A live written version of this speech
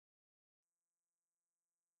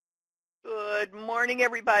Good morning,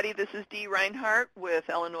 everybody. This is Dee Reinhardt with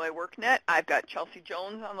Illinois WorkNet. I've got Chelsea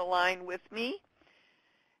Jones on the line with me.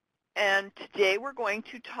 And today we're going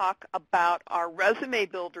to talk about our resume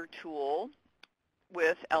builder tool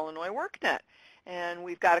with Illinois WorkNet. And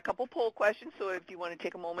we've got a couple poll questions, so if you want to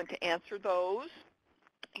take a moment to answer those,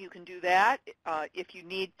 you can do that. If you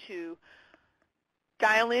need to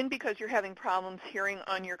dial in because you're having problems hearing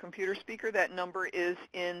on your computer speaker, that number is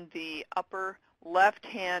in the upper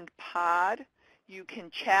left-hand pod. You can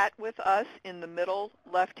chat with us in the middle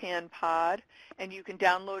left-hand pod, and you can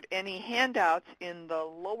download any handouts in the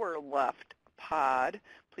lower left pod.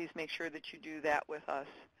 Please make sure that you do that with us.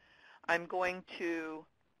 I'm going to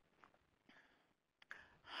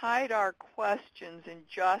hide our questions in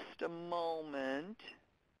just a moment,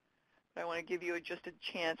 but I want to give you just a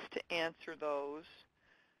chance to answer those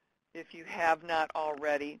if you have not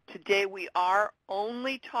already. Today we are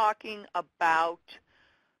only talking about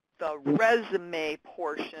the resume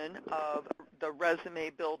portion of the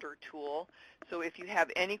Resume Builder tool. So if you have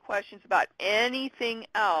any questions about anything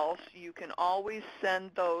else, you can always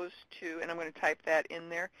send those to, and I'm going to type that in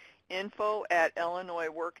there,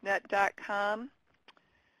 info@illinoisworknet.com,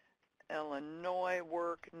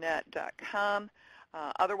 illinoisworknet.com.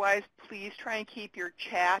 Otherwise, please try and keep your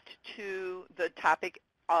chat to the topic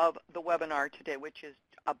of the webinar today, which is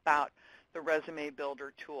about the Resume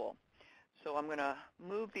Builder tool. So I'm going to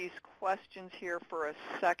move these questions here for a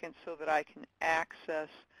second so that I can access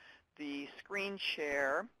the screen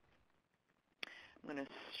share. I'm going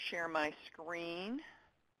to share my screen.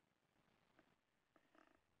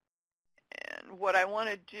 And what I want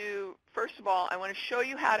to do, first of all, I want to show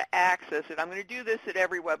you how to access it. I'm going to do this at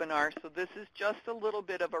every webinar, so this is just a little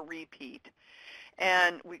bit of a repeat.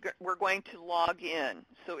 And we're going to log in.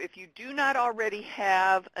 So if you do not already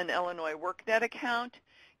have an Illinois WorkNet account,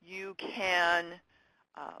 you can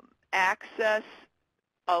access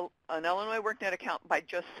an Illinois WorkNet account by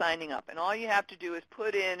just signing up. And all you have to do is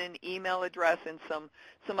put in an email address and some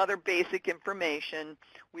other basic information.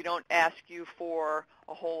 We don't ask you for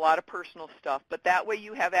a whole lot of personal stuff, but that way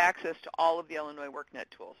you have access to all of the Illinois WorkNet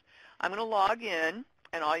tools. I'm going to log in.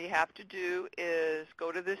 And all you have to do is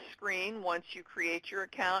go to this screen. Once you create your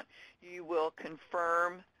account, you will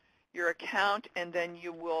confirm your account, and then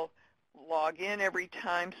you will log in every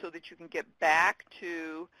time so that you can get back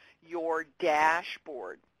to your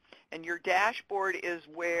dashboard. And your dashboard is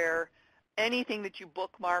where anything that you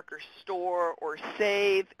bookmark or store or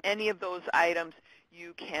save, any of those items,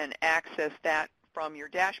 you can access that from your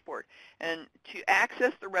dashboard. And to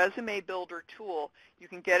access the Resume Builder tool, you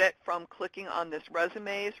can get it from clicking on this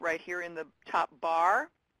Resumes right here in the top bar,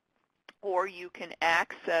 or you can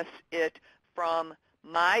access it from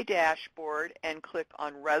My Dashboard and click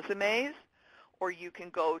on Resumes, or you can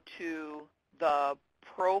go to the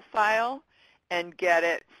Profile and get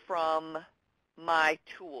it from My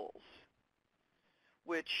Tools,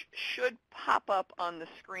 which should pop up on the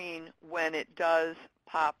screen when it does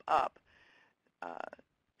pop up.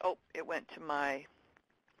 It went to my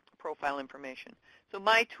profile information. So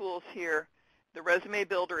My Tools here, the Resume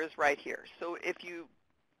Builder is right here. So if you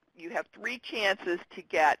have 3 chances to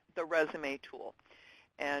get the Resume tool.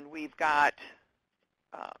 And we've got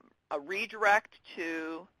a redirect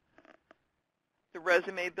to the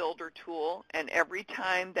Resume Builder tool. And every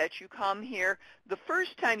time that you come here, the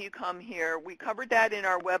first time you come here, we covered that in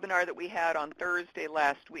our webinar that we had on Thursday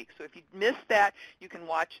last week. So if you missed that, you can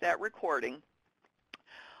watch that recording.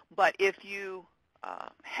 But if you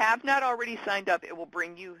have not already signed up, it will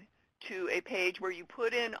bring you to a page where you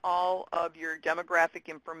put in all of your demographic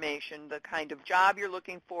information, the kind of job you're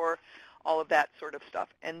looking for, all of that sort of stuff.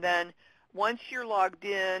 And then once you're logged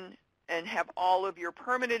in and have all of your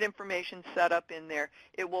permanent information set up in there,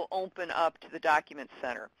 it will open up to the Document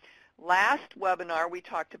Center. Last webinar, we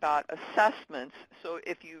talked about assessments, so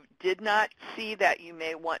if you did not see that, you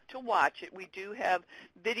may want to watch it. We do have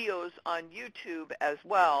videos on YouTube as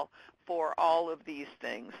well for all of these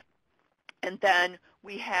things. And then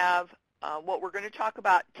we have what we're going to talk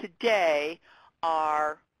about today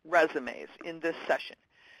are resumes in this session.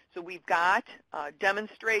 So we've got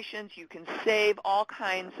demonstrations. You can save all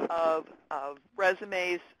kinds of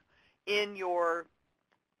resumes in your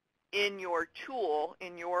tool,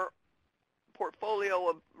 in your portfolio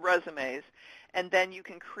of resumes, and then you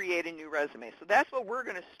can create a new resume. So that's what we're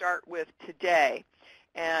going to start with today,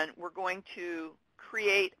 and we're going to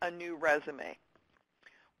create a new resume.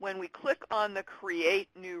 When we click on the Create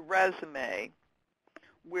New Resume,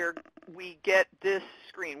 we get this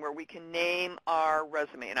screen where we can name our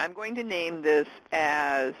resume, and I'm going to name this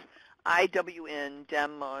as IWN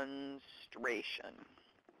Demonstration.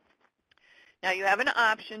 Now you have an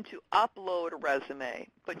option to upload a resume,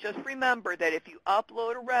 but just remember that if you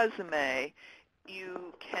upload a resume,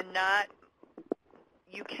 you cannot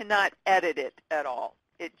edit it at all.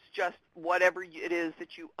 It's just whatever it is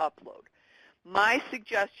that you upload. My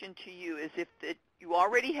suggestion to you is if you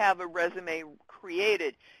already have a resume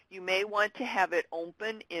created, you may want to have it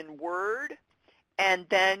open in Word, and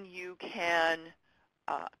then you can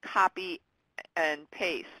copy and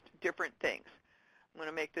paste different things. I'm going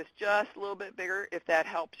to make this just a little bit bigger if that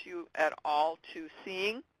helps you at all to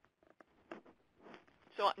seeing.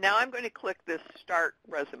 So now I'm going to click this Start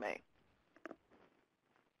Resume.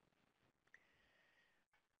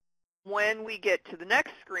 When we get to the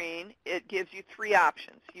next screen, it gives you three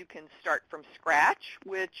options. You can start from scratch,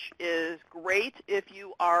 which is great if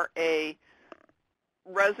you are a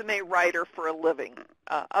resume writer for a living.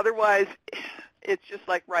 Otherwise, it's just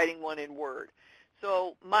like writing one in Word.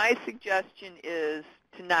 So my suggestion is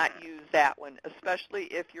to not use that one, especially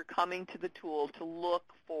if you're coming to the tool to look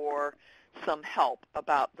for some help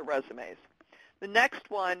about the resumes. The next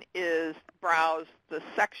one is browse the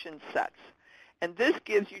section sets. And this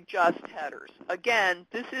gives you just headers. Again,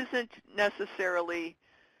 this isn't necessarily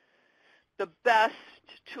the best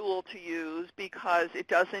tool to use because it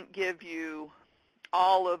doesn't give you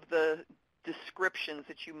all of the descriptions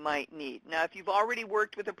that you might need. Now, if you've already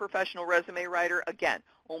worked with a professional resume writer, again,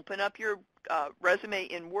 open up your resume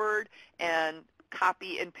in Word and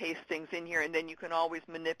copy and paste things in here, and then you can always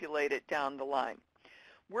manipulate it down the line.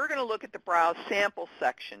 We're going to look at the Browse Sample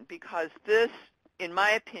section because this, in my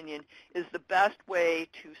opinion, is the best way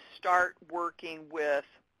to start working with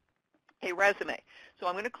a resume. So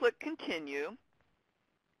I'm going to click Continue.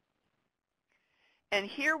 And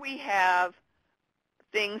here we have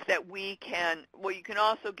things that we can, well, you can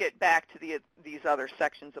also get back to these other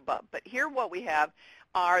sections above. But here what we have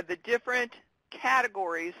are the different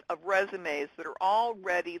categories of resumes that are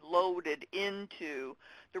already loaded into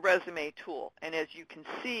the resume tool. And as you can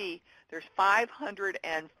see, there's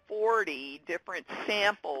 540 different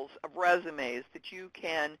samples of resumes that you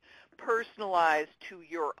can personalize to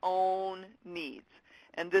your own needs.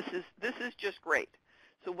 And this is just great.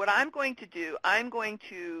 So what I'm going to do, I'm going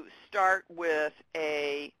to start with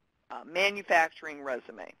a manufacturing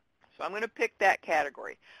resume. So I'm going to pick that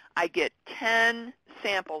category. I get 10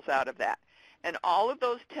 samples out of that. And all of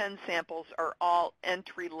those 10 samples are all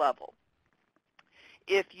entry level.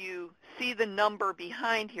 If you see the number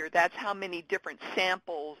behind here, that's how many different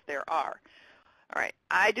samples there are. All right,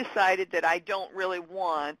 I decided that I don't really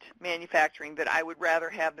want manufacturing, that I would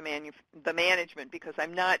rather have the management because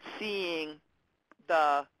I'm not seeing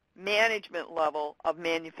the management level of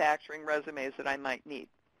manufacturing resumes that I might need.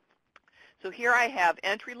 So here I have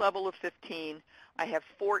entry level of 15, I have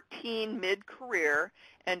 14 mid-career,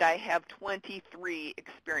 and I have 23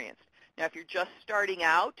 experienced. Now if you're just starting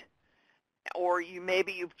out, or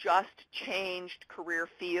maybe you've just changed career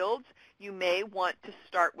fields, you may want to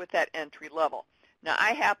start with that entry level. Now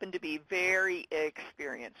I happen to be very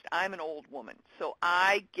experienced. I'm an old woman, so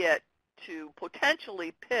I get to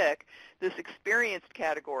potentially pick this experienced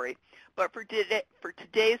category. But for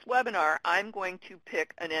today's webinar, I'm going to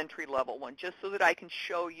pick an entry-level one just so that I can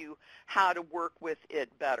show you how to work with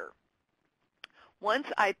it better.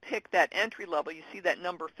 Once I pick that entry level, you see that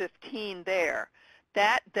number 15 there.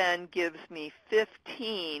 That then gives me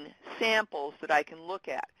 15 samples that I can look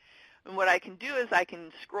at. And what I can do is I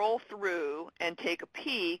can scroll through and take a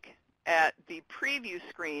peek at the preview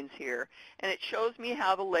screens here, and it shows me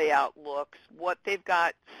how the layout looks, what they've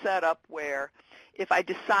got set up where. If I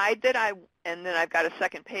decide that and then I've got a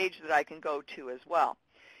second page that I can go to as well.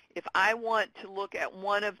 If I want to look at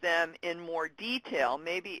one of them in more detail,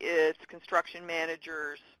 maybe it's construction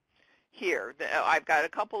managers here. I've got a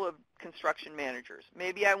couple of construction managers.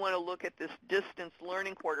 Maybe I want to look at this distance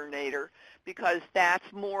learning coordinator because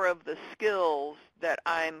that's more of the skills that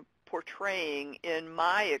I'm portraying in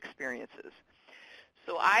my experiences.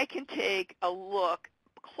 So I can take a look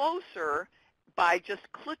closer by just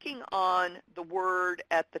clicking on the word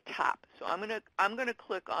at the top. So I'm going to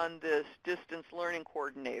click on this distance learning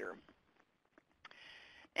coordinator.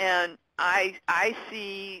 And I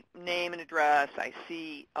see name and address. I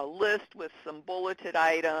see a list with some bulleted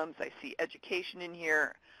items. I see education in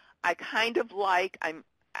here. I kind of like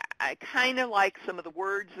some of the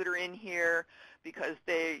words that are in here because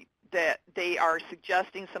they are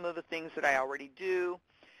suggesting some of the things that I already do.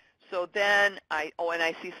 So then and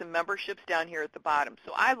I see some memberships down here at the bottom.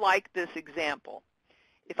 So I like this example.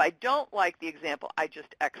 If I don't like the example, I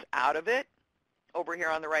just X out of it over here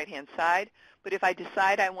on the right-hand side. But if I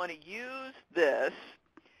decide I want to use this,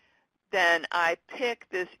 then I pick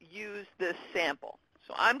this, use this sample.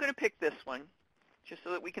 So I'm going to pick this one just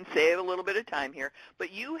so that we can save a little bit of time here.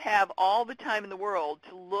 But you have all the time in the world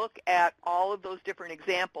to look at all of those different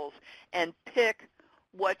examples and pick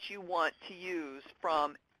what you want to use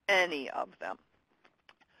from any of them.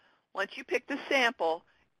 Once you pick the sample,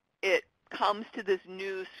 it comes to this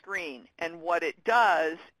new screen. And what it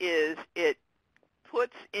does is it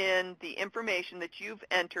puts in the information that you've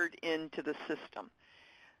entered into the system.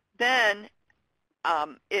 Then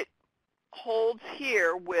it holds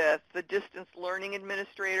here with the distance learning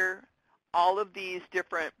administrator all of these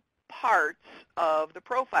different parts of the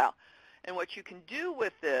profile. And what you can do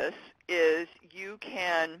with this is you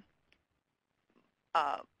can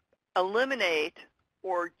eliminate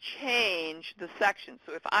or change the sections.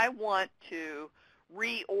 So if I want to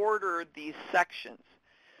reorder these sections,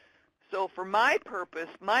 so for my purpose,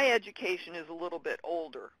 my education is a little bit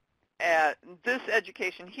older. This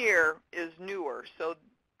education here is newer, so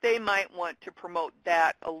they might want to promote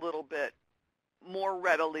that a little bit more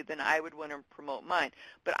readily than I would want to promote mine.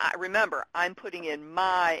 But remember, I'm putting in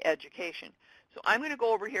my education. So I'm going to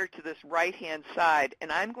go over here to this right-hand side,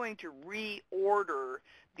 and I'm going to reorder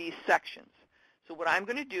these sections. So what I'm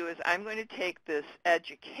going to do is I'm going to take this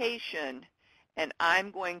education, and I'm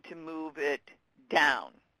going to move it down.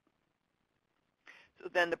 So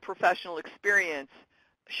then the professional experience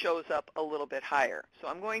shows up a little bit higher. So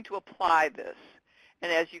I'm going to apply this.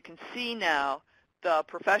 And as you can see now, the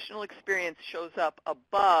professional experience shows up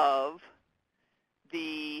above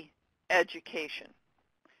the education.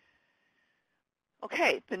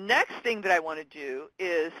 Okay, the next thing that I want to do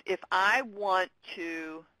is if I want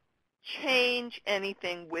to change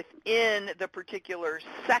anything within the particular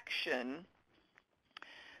section,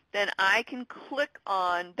 then I can click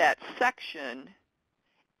on that section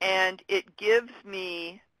and it gives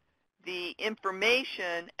me the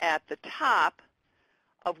information at the top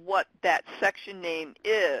of what that section name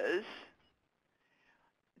is.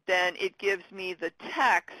 Then it gives me the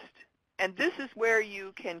text, and this is where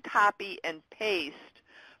you can copy and paste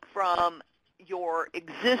from your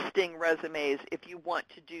existing resumes if you want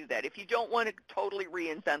to do that. If you don't want to totally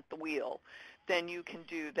reinvent the wheel, then you can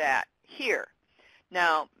do that here.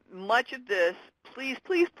 Now, much of this, please,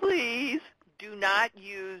 please, please, do not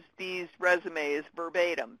use these resumes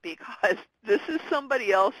verbatim, because this is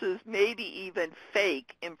somebody else's, maybe even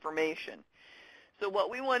fake information. So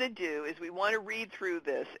what we want to do is we want to read through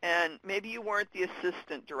this, and maybe you weren't the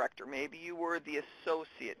assistant director, maybe you were the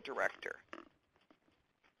associate director.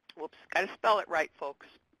 Whoops, got to spell it right, folks.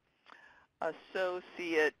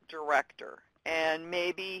 Associate director. And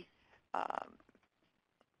maybe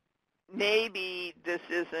maybe this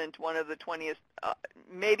isn't one of the 20th,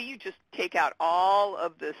 maybe you just take out all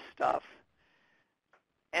of this stuff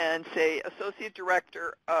and say Associate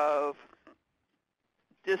Director of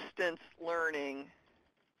Distance Learning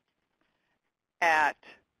at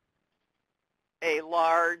a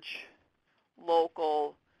large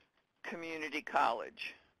local community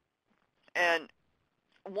college. And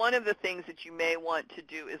one of the things that you may want to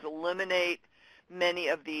do is eliminate many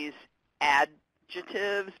of these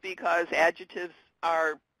adjectives, because adjectives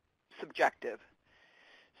are subjective.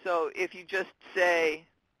 So if you just say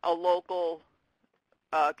a local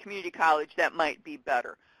community college, that might be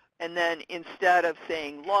better. And then instead of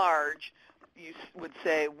saying large, you would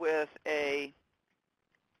say with a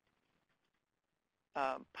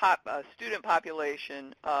student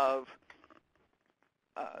population of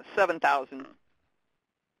 7,000.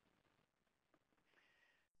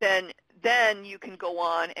 Then you can go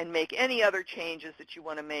on and make any other changes that you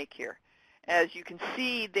want to make here. As you can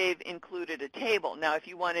see, they've included a table. Now, if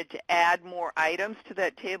you wanted to add more items to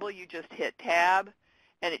that table, you just hit Tab,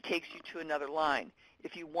 and it takes you to another line.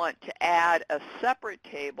 If you want to add a separate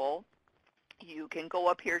table, you can go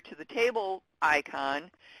up here to the table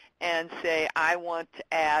icon and say, I want to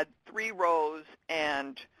add 3 rows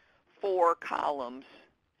and 4 columns.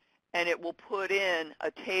 And it will put in a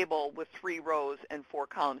table with 3 rows and 4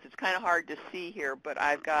 columns. It's kind of hard to see here, but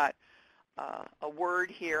I've got a word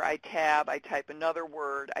here. I tab, I type another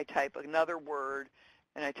word, I type another word,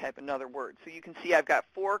 and I type another word. So you can see I've got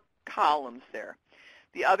 4 columns there.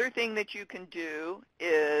 The other thing that you can do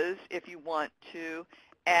is if you want to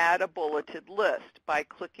add a bulleted list by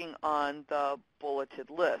clicking on the bulleted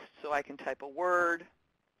list. So I can type a word,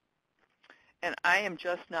 and I am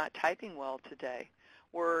just not typing well today.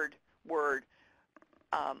 Word.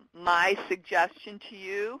 My suggestion to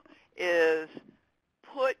you is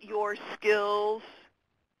put your skills,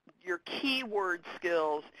 your keyword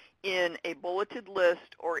skills, in a bulleted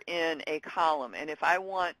list or in a column. And if I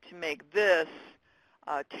want to make this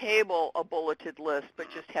table a bulleted list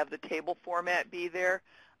but just have the table format be there,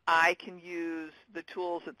 I can use the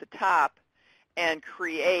tools at the top and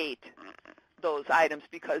create those items,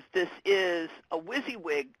 because this is a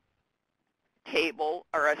WYSIWYG table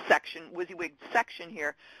or a section, WYSIWYG section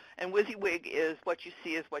here, and WYSIWYG is what you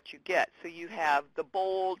see is what you get. So you have the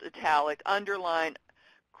bold, italic, underline,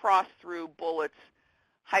 cross-through, bullets,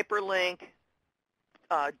 hyperlink,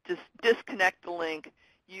 disconnect the link.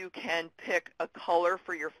 You can pick a color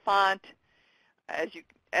for your font. As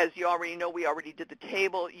you already know, we already did the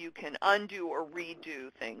table. You can undo or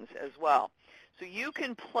redo things as well. So you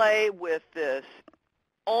can play with this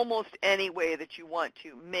almost any way that you want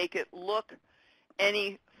to. Make it look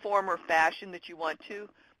any form or fashion that you want to.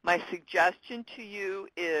 My suggestion to you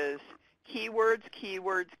is keywords,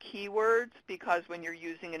 keywords, keywords, because when you're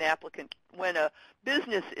using an applicant, when a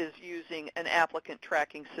business is using an applicant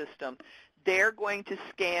tracking system, they're going to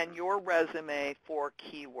scan your resume for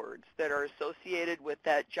keywords that are associated with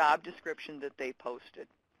that job description that they posted.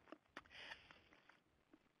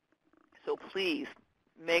 So please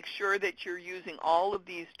make sure that you're using all of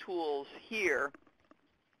these tools here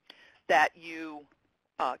that you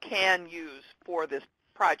can use for this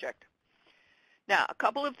project. Now, a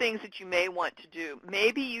couple of things that you may want to do.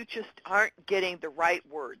 Maybe you just aren't getting the right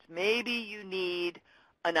words. Maybe you need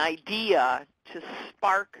an idea to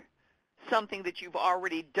spark something that you've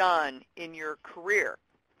already done in your career.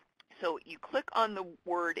 So you click on the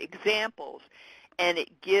word examples, and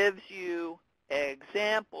it gives you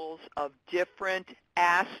examples of different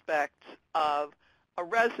aspects of a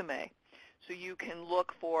resume. So you can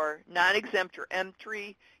look for non-exempt or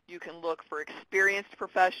entry. You can look for experienced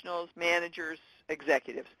professionals, managers,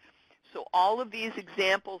 executives. So all of these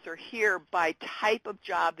examples are here by type of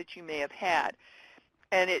job that you may have had.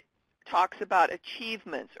 And it talks about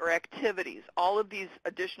achievements or activities, all of these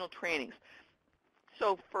additional trainings.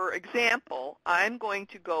 So for example, I'm going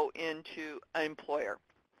to go into an employer,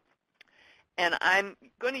 and I'm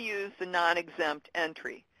going to use the non-exempt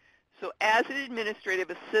entry. So as an administrative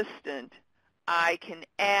assistant, I can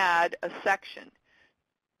add a section.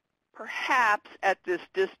 Perhaps at this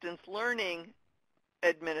distance learning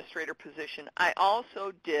administrator position, I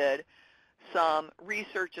also did some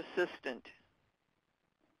research assistant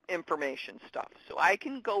information stuff. So I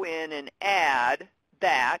can go in and add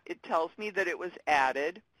that. It tells me that it was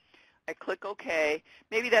added. I click OK.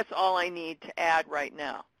 Maybe that's all I need to add right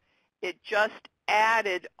now. It just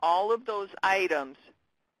added all of those items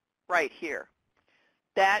right here.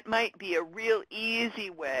 That might be a real easy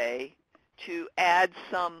way to add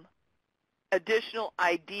some additional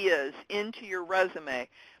ideas into your resume.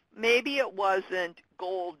 Maybe it wasn't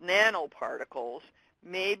gold nanoparticles.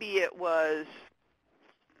 Maybe it was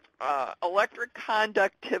electric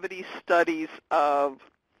conductivity studies of,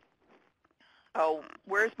 oh,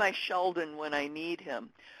 where's my Sheldon when I need him,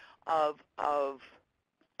 of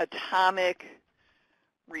atomic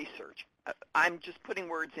research. I'm just putting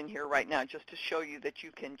words in here right now just to show you that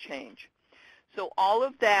you can change. So all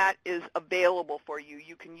of that is available for you.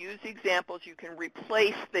 You can use examples. You can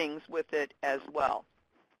replace things with it as well.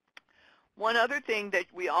 One other thing that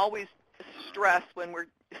we always stress when we're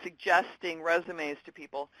suggesting resumes to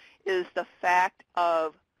people is the fact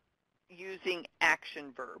of using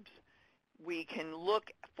action verbs. We can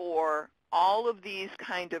look for all of these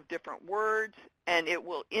kind of different words, and it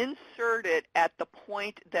will insert it at the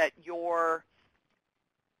point that your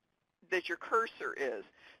cursor is.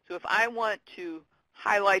 So if I want to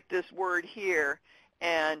highlight this word here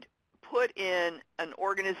and put in an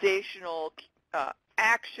organizational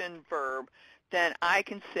action verb, then I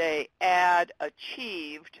can say add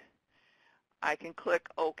achieved. I can click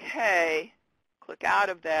OK, click out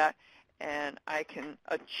of that, and I can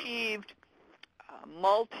achieved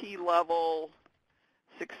multi-level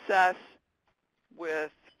success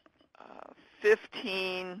with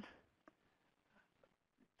 15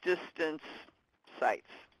 distance sites.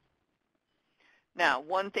 Now,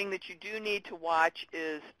 one thing that you do need to watch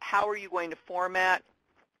is how are you going to format.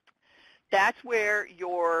 That's where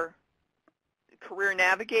your career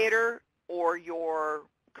navigator or your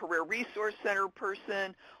career resource center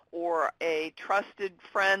person or a trusted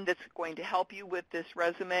friend that's going to help you with this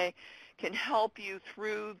resume can help you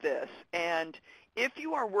through this. And if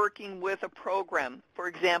you are working with a program, for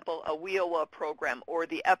example, a WIOA program or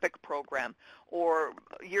the EPIC program, or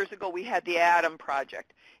years ago we had the ADAM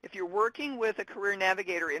project, if you're working with a career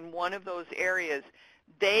navigator in one of those areas,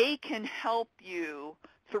 they can help you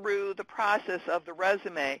through the process of the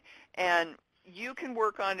resume, and you can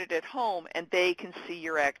work on it at home and they can see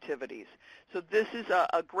your activities. So this is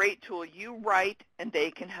a great tool. You write and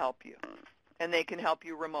they can help you, and they can help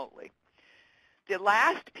you remotely. The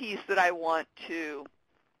last piece that I want to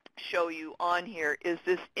show you on here is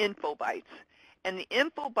this Infobytes. And the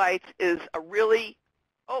Infobytes is a really,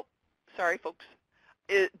 oh, sorry folks,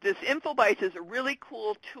 this Infobytes is a really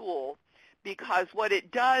cool tool because what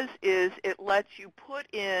it does is it lets you put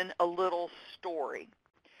in a little story.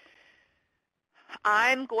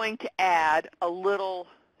 I'm going to add a little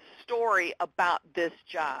story about this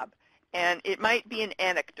job, and it might be an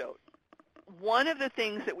anecdote. One of the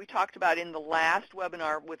things that we talked about in the last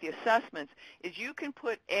webinar with the assessments is you can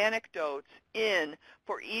put anecdotes in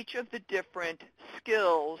for each of the different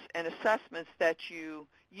skills and assessments that you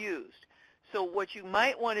used. So what you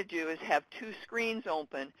might want to do is have two screens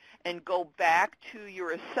open and go back to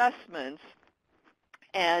your assessments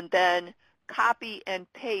and then copy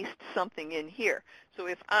and paste something in here. So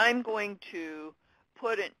if I'm going to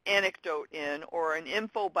put an anecdote in or an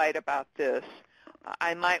info bite about this,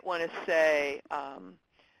 I might want to say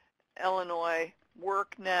Illinois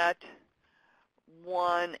workNet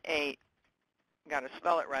won a, got to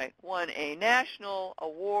spell it right, won a national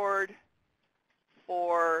award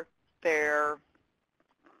for their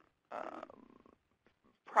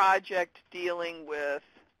project dealing with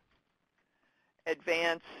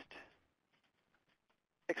advanced,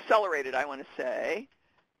 accelerated, I want to say,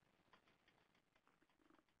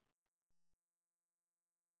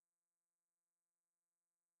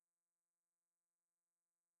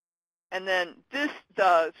 and then this,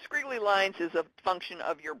 the squiggly lines is a function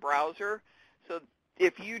of your browser. So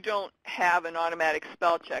if you don't have an automatic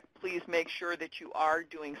spell check, please make sure that you are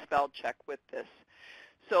doing spell check with this.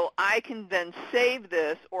 So I can then save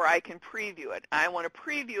this, or I can preview it. I want to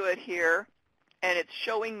preview it here, and it's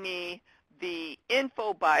showing me the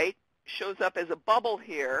info byte shows up as a bubble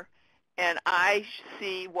here, and I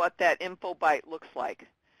see what that info byte looks like.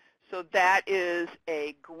 So that is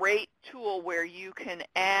a great tool where you can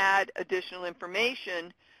add additional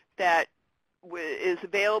information that is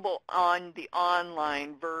available on the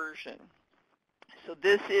online version. So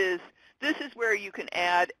this is where you can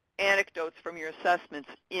add anecdotes from your assessments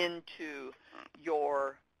into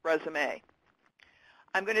your resume.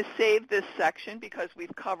 I'm going to save this section because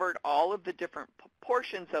we've covered all of the different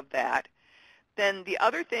portions of that. Then the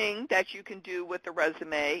other thing that you can do with the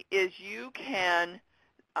resume is you can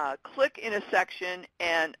click in a section,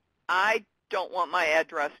 and I don't want my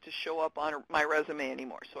address to show up on my resume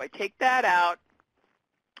anymore. So I take that out.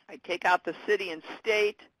 I take out the city and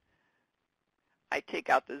state. I take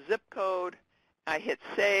out the zip code. I hit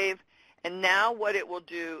save. And now what it will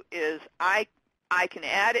do is I can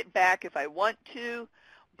add it back if I want to.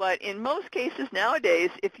 But in most cases nowadays,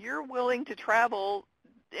 if you're willing to travel,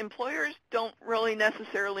 employers don't really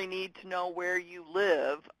necessarily need to know where you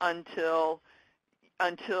live until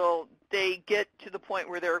they get to the point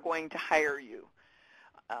where they're going to hire you.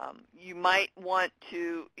 You might want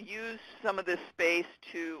to use some of this space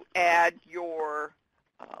to add your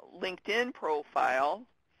LinkedIn profile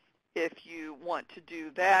if you want to do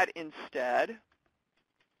that instead.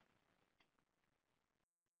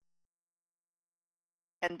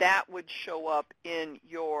 And that would show up in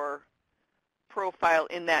your profile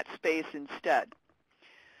in that space instead.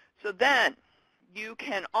 So then you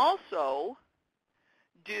can also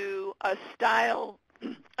do a style,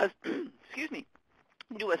 excuse me,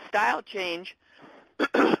 do a style change.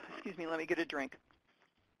 Excuse me, let me get a drink.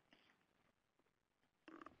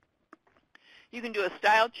 You can do a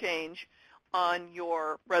style change on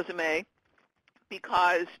your resume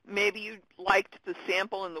because maybe you liked the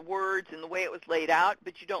sample and the words and the way it was laid out,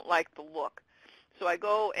 but you don't like the look. So I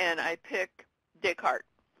go and I pick Descartes,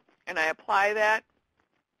 and I apply that,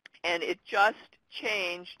 and it just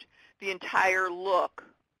changed the entire look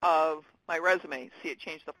of my resume. See, it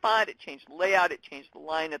changed the font, it changed the layout, it changed the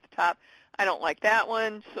line at the top. I don't like that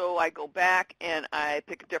one, so I go back and I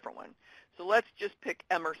pick a different one. So let's just pick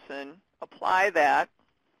Emerson, apply that.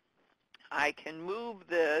 I can move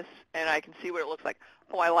this, and I can see what it looks like.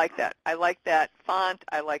 Oh, I like that. I like that font.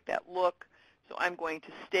 I like that look. So I'm going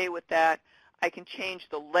to stay with that. I can change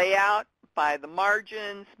the layout by the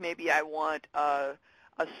margins. Maybe I want a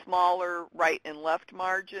smaller right and left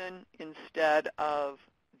margin instead of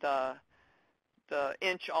the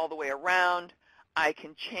inch all the way around. I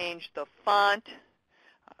can change the font.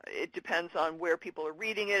 It depends on where people are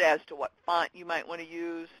reading it as to what font you might want to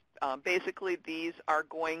use. Basically, these are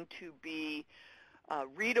going to be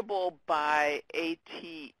readable by AT,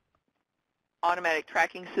 Automatic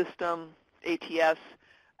Tracking System, ATS,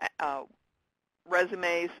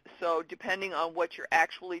 resumes. So depending on what you're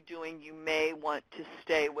actually doing, you may want to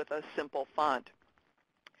stay with a simple font.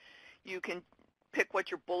 You can pick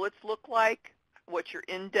what your bullets look like, what your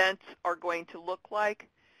indents are going to look like.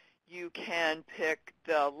 You can pick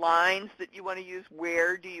the lines that you want to use.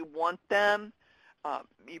 Where do you want them?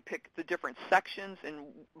 You pick the different sections, and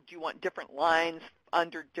do you want different lines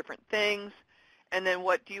under different things? And then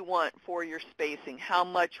what do you want for your spacing? How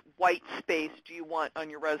much white space do you want on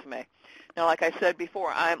your resume? Now, like I said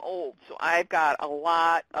before, I'm old, so I've got a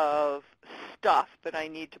lot of stuff that I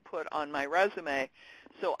need to put on my resume,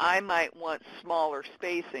 so I might want smaller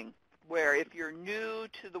spacing, where if you're new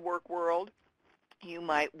to the work world, you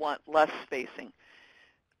might want less spacing.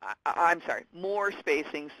 I'm sorry, more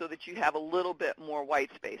spacing so that you have a little bit more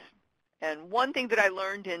white space. And one thing that I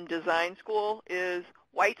learned in design school is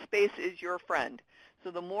white space is your friend.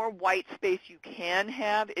 So the more white space you can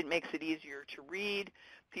have, it makes it easier to read.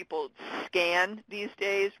 People scan these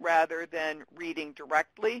days rather than reading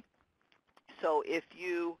directly. So if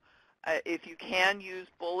you can use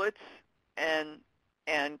bullets and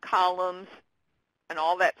columns and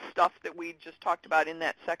all that stuff that we just talked about in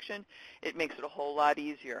that section, it makes it a whole lot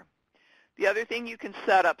easier. The other thing, you can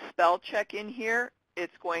set up spell check in here.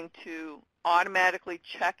 It's going to automatically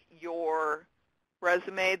check your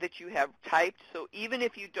resume that you have typed. So even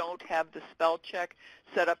if you don't have the spell check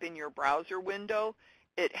set up in your browser window,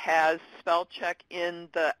 it has spell check in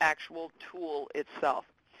the actual tool itself.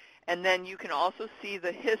 And then you can also see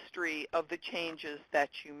the history of the changes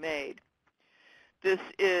that you made. This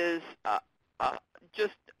is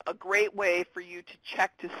just a great way for you to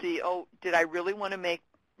check to see, oh, did I really want to make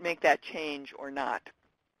that change or not?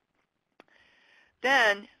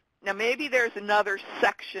 Then, now maybe there's another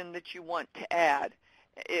section that you want to add.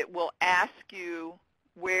 It will ask you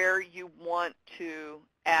where you want to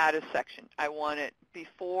add a section. I want it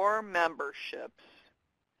before memberships,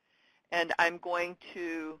 and I'm going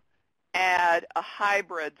to add a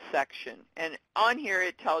hybrid section. And on here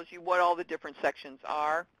it tells you what all the different sections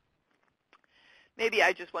are. Maybe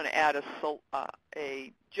I just want to add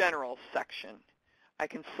a general section. I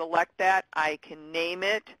can select that, I can name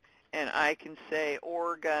it, and I can say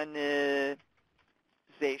organizations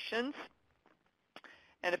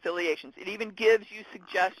and affiliations. It even gives you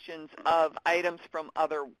suggestions of items from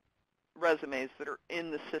other resumes that are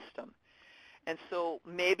in the system. And so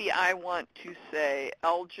maybe I want to say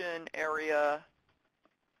Elgin Area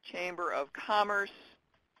Chamber of Commerce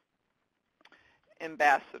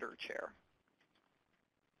Ambassador Chair.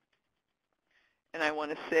 And I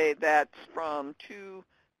want to say that's from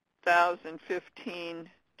 2015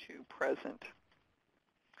 to present.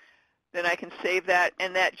 Then I can save that,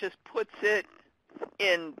 and that just puts it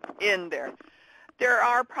in there. There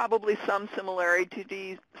are probably some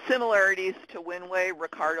similarities to Winway.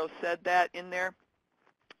 Ricardo said that in there.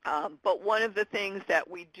 But one of the things that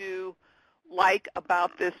we do like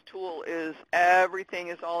about this tool is everything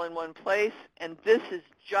is all in one place, and this is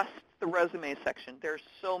just the resume section. There's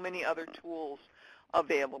so many other tools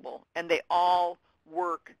available, and they all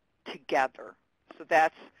work together. So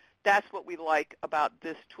that's what we like about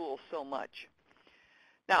this tool so much.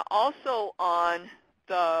 Now, also on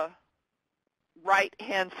the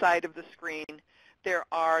right-hand side of the screen, there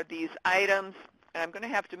are these items, and I'm going to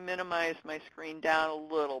have to minimize my screen down a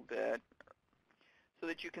little bit so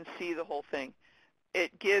that you can see the whole thing.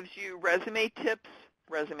 It gives you resume tips,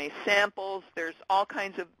 resume samples. There's all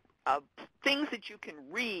kinds of things that you can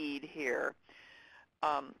read here.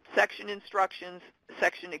 Section instructions,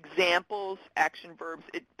 section examples, action verbs.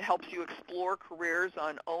 It helps you explore careers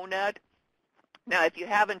on ONET. Now, if you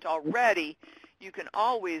haven't already, you can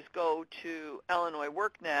always go to Illinois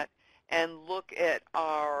WorkNet and look at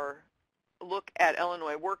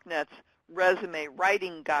Illinois WorkNet's resume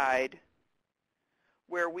writing guide,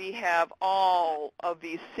 where we have all of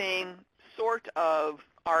these same sort of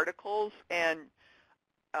articles and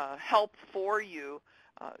help for you.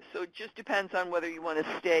 So it just depends on whether you want to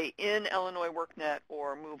stay in Illinois WorkNet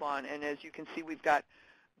or move on. And as you can see, we've got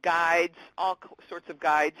guides, all sorts of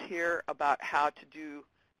guides here about how to do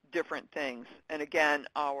different things. And again,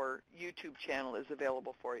 our YouTube channel is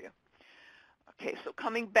available for you. Okay, so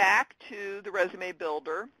coming back to the Resume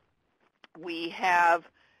Builder, we have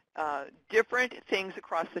different things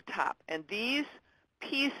across the top. And these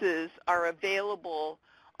pieces are available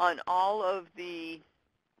on all of the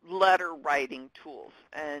letter writing tools.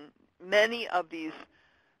 And many of these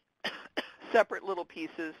separate little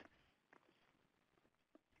pieces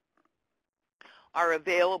are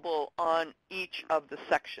available on each of the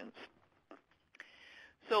sections.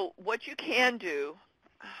 So what you can do,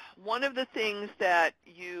 one of the things that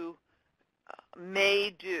you may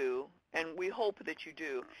do, and we hope that you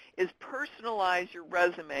do, is personalize your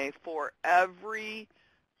resume for every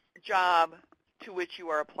job to which you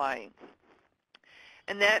are applying.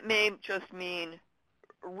 And that may just mean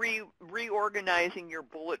reorganizing your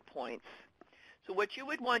bullet points. So what you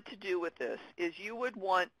would want to do with this is you would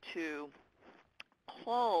want to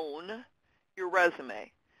clone your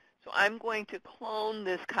resume. So I'm going to clone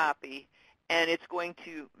this copy, and it's going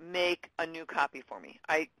to make a new copy for me.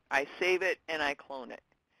 I save it and I clone it.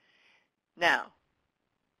 Now,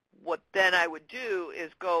 what then I would do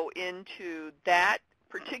is go into that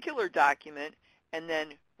particular document and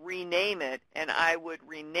then rename it, and I would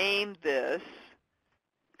rename this,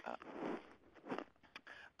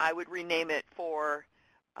 I would rename it for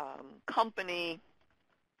company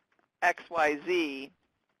XYZ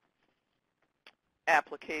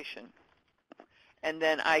application. And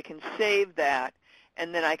then I can save that,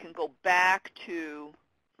 and then I can go back to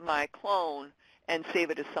my clone and save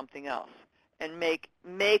it as something else and make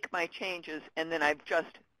my changes, and then I've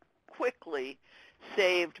just quickly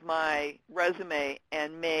saved my resume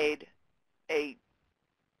and made a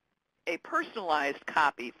personalized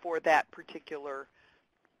copy for that particular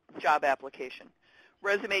job application.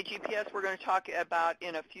 Resume GPS we're going to talk about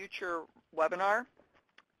in a future webinar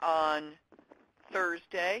on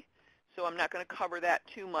Thursday, so I'm not going to cover that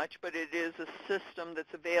too much, but it is a system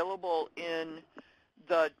that's available in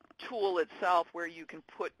the tool itself where you can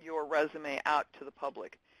put your resume out to the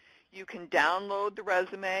public. You can download the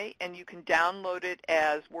resume, and you can download it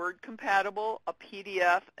as Word compatible, a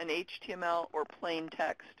PDF, an HTML, or plain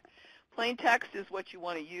text. Plain text is what you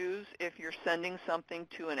want to use if you're sending something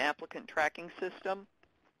to an applicant tracking system.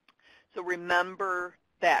 So remember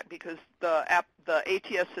that, because the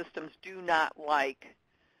ATS systems do not like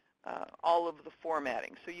all of the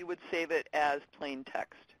formatting. So you would save it as plain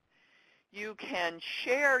text. You can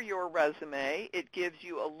share your resume. It gives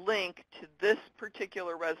you a link to this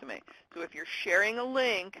particular resume. So if you're sharing a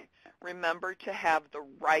link, remember to have the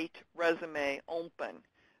right resume open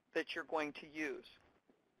that you're going to use.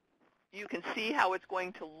 You can see how it's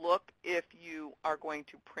going to look if you are going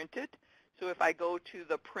to print it. So if I go to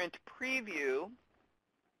the print preview,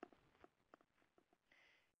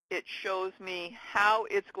 it shows me how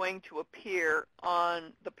it's going to appear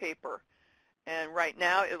on the paper. And right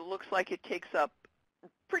now it looks like it takes up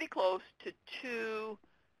pretty close to 2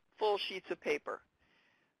 full sheets of paper.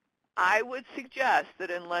 I would suggest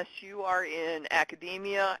that unless you are in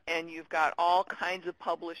academia and you've got all kinds of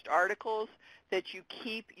published articles, that you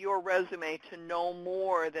keep your resume to no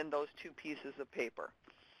more than those 2 pieces of paper.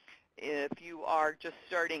 If you are just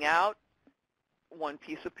starting out, 1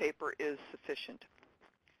 piece of paper is sufficient.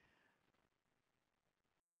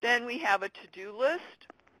 Then we have a to-do list.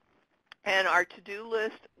 And our to-do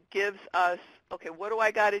list gives us, okay, what do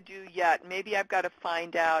I got to do yet? Maybe I've got to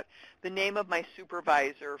find out the name of my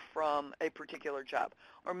supervisor from a particular job.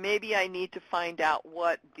 Or maybe I need to find out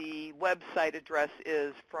what the website address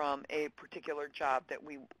is from a particular job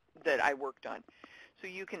that I worked on. So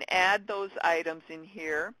you can add those items in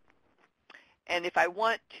here. And if I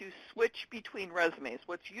want to switch between resumes,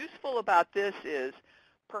 what's useful about this is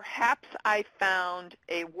perhaps I found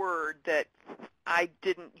a word that I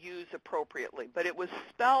didn't use appropriately, but it was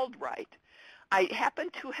spelled right. I happen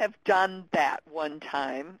to have done that one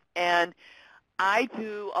time, and I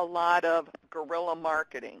do a lot of guerrilla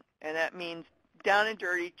marketing, and that means down and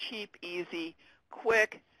dirty, cheap, easy,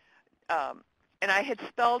 quick, and I had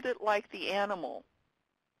spelled it like the animal,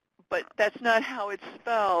 but that's not how it's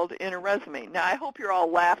spelled in a resume. Now, I hope you're all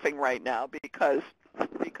laughing right now because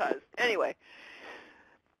anyway.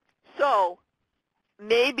 So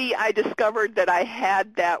maybe I discovered that I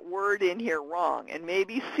had that word in here wrong, and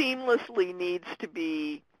maybe seamlessly needs to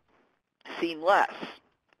be seamless.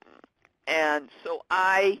 And so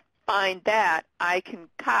I find that, I can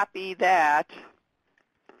copy that,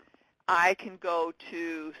 I can go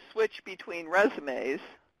to switch between resumes.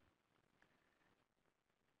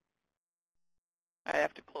 I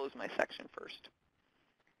have to close my section first.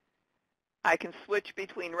 I can switch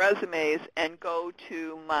between resumes and go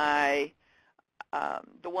to my,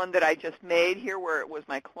 the one that I just made here where it was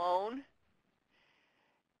my clone.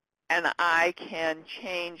 And I can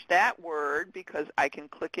change that word because I can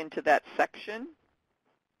click into that section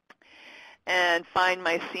and find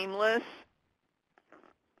my seamless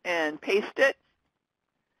and paste it,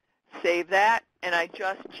 save that, and I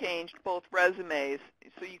just changed both resumes.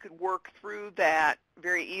 So you could work through that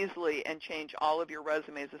very easily and change all of your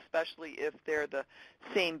resumes, especially if they're the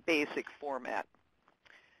same basic format.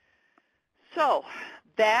 So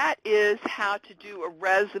that is how to do a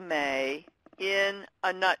resume in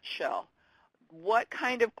a nutshell. What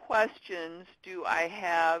kind of questions do I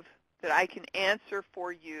have that I can answer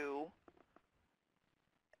for you?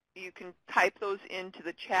 You can type those into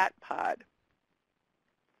the chat pod.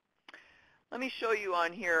 Let me show you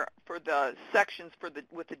on here for the sections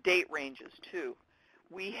with the date ranges too.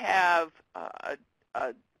 We have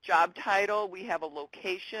a job title, we have a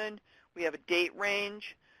location, we have a date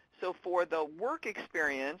range. So for the work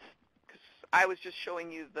experience, because I was just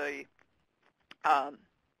showing you the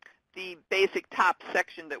basic top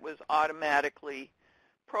section that was automatically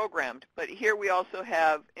programmed. But here we also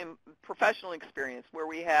have professional experience where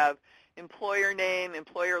we have employer name,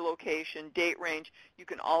 employer location, date range. You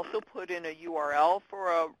can also put in a URL for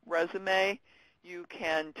a resume. You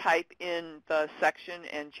can type in the section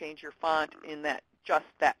and change your font in just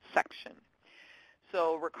that section.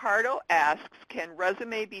 So Ricardo asks, can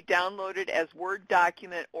resume be downloaded as Word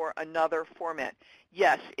document or another format?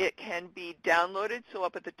 Yes, it can be downloaded. So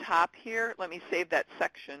up at the top here, let me save that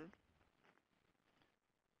section.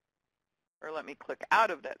 Or let me click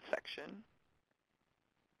out of that section.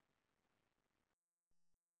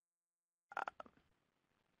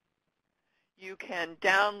 You can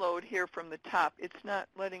download here from the top. It's not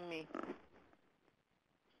letting me.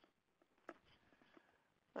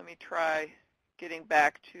 Let me try getting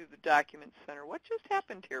back to the Document Center. What just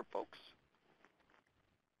happened here, folks?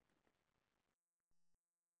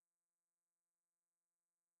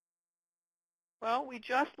 Well, we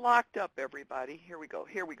just locked up everybody. Here we go.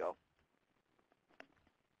 Here we go.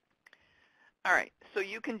 All right, so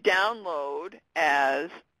you can download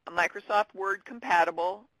as a Microsoft Word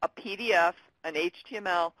compatible, a PDF, an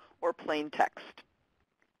HTML, or plain text.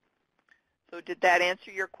 So did that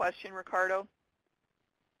answer your question, Ricardo?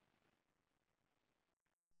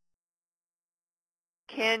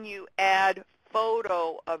 Can you add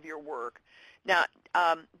photo of your work? Now,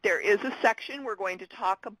 there is a section we're going to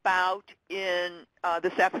talk about in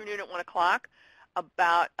this afternoon at 1 o'clock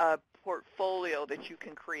about a portfolio that you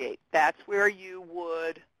can create. That's where you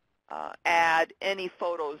would add any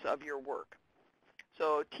photos of your work.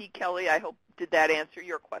 So T. Kelly, I hope, did that answer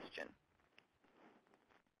your question?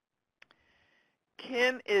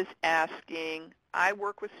 Kim is asking, I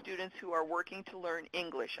work with students who are working to learn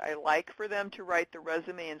English. I like for them to write the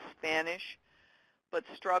resume in Spanish, but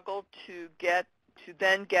struggle to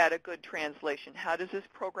then get a good translation. How does this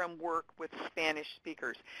program work with Spanish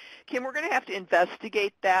speakers? Kim, we're going to have to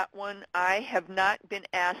investigate that one. I have not been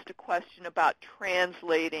asked a question about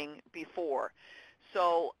translating before.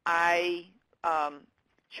 So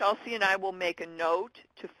Chelsea and I will make a note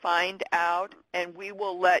to find out, and we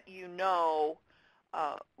will let you know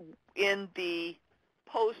in the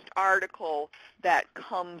post article that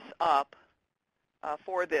comes up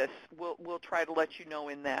for this. We'll try to let you know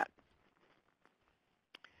in that.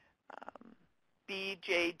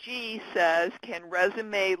 BJG says, can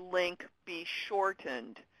resume link be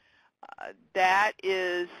shortened? That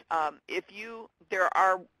is, there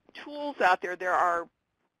are tools out there, there are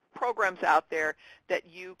programs out there that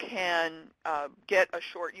you can get a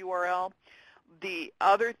short URL. The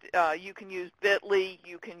other, you can use Bitly,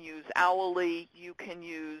 you can use Owly, you can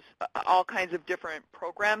use all kinds of different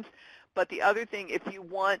programs. But the other thing, if you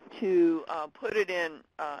want to put it in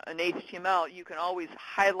an HTML, you can always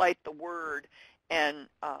highlight the word and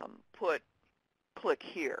click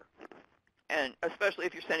here. And especially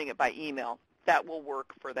if you're sending it by email, that will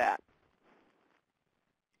work for that.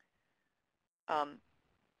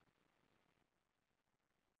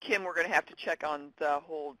 Kim, we're going to have to check on the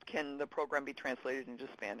whole, can the program be translated into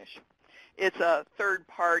Spanish? It's a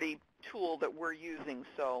third-party tool that we're using,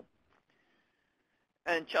 so.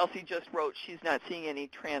 And Chelsea just wrote she's not seeing any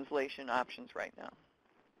translation options right now.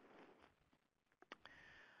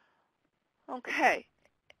 Okay.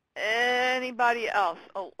 Anybody else?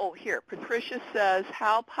 Oh, here. Patricia says,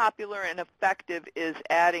 how popular and effective is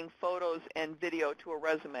adding photos and video to a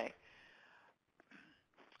resume?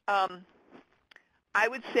 I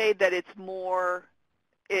would say that it's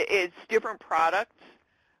different products.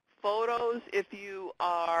 Photos, if you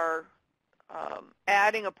are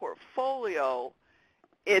adding a portfolio,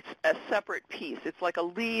 it's a separate piece. It's like a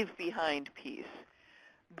leave behind piece.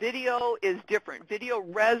 Video is different. Video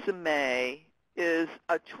resume is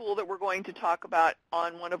a tool that we're going to talk about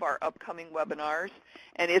on one of our upcoming webinars,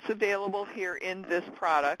 and it's available here in this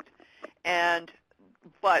product.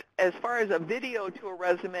 But as far as a video to a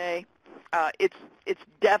resume, it's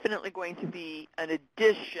definitely going to be an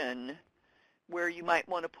addition where you might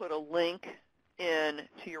want to put a link in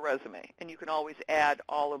to your resume, and you can always add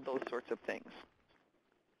all of those sorts of things.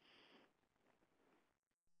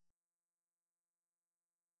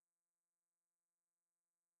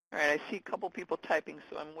 All right, I see a couple people typing,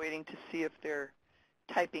 so I'm waiting to see if they're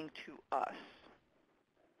typing to us.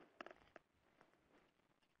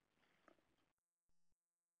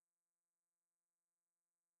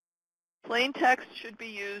 Plain text should be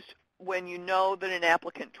used when you know that an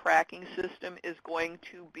applicant tracking system is going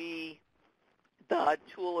to be the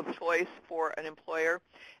tool of choice for an employer,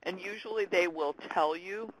 and usually they will tell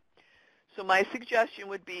you. So my suggestion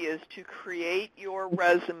would be is to create your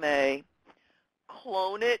resume,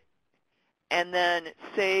 clone it, and then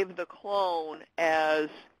save the clone as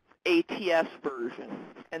ATS version.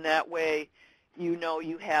 And that way you know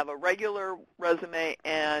you have a regular resume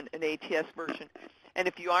and an ATS version. And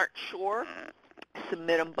if you aren't sure,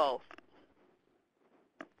 submit them both,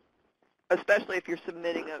 especially if you're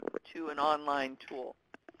submitting it to an online tool.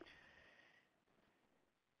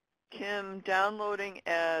 Kim, downloading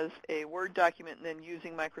as a Word document and then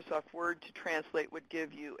using Microsoft Word to translate would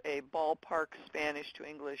give you a ballpark Spanish to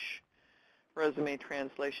English resume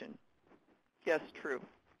translation. Yes, true.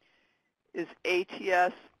 Is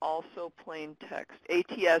ATS also plain text?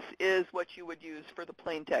 ATS is what you would use for the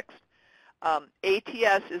plain text.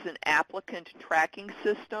 ATS is an applicant tracking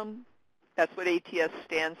system. That's what ATS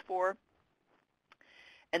stands for.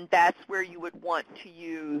 And that's where you would want to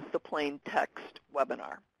use the plain text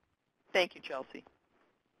webinar. Thank you, Chelsea.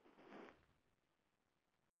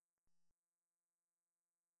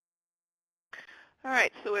 All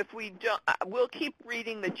right, so if we don't, we'll keep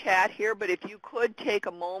reading the chat here, but if you could take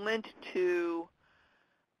a moment to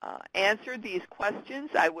answer these questions,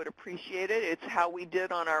 I would appreciate it. It's how we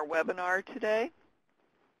did on our webinar today.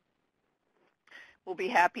 We'll be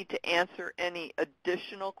happy to answer any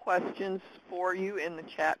additional questions for you in the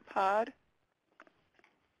chat pod.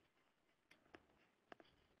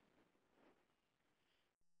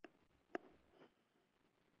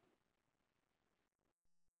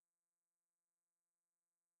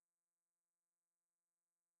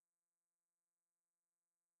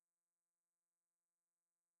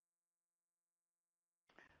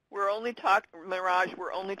 Mirage,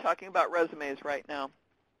 we're only talking about resumes right now.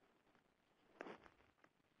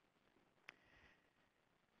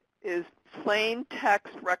 Is plain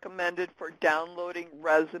text recommended for downloading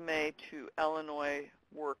resume to Illinois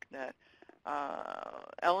workNet?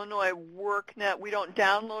 Illinois workNet, we don't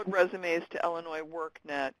download resumes to Illinois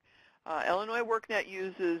workNet. Illinois workNet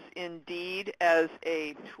uses Indeed as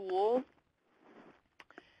a tool,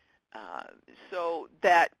 so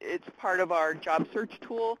that it's part of our job search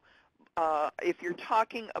tool. If you're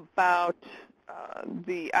talking about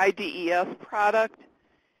the IDES product,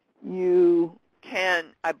 you can,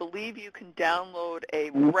 I believe you can download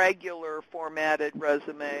a regular formatted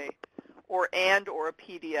resume or a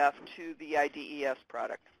PDF to the IDES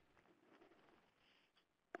product.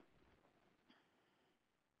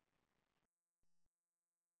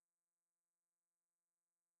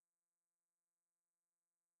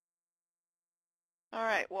 All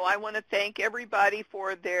right, well, I want to thank everybody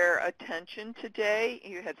for their attention today.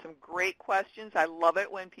 You had some great questions. I love it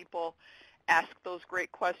when people ask those great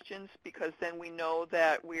questions because then we know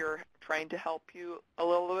that we're trying to help you a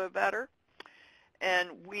little bit better.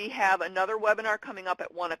 And we have another webinar coming up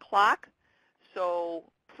at 1 o'clock, so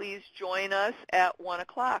please join us at 1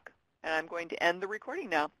 o'clock. And I'm going to end the recording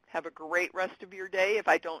now. Have a great rest of your day if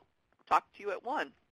I don't talk to you at 1.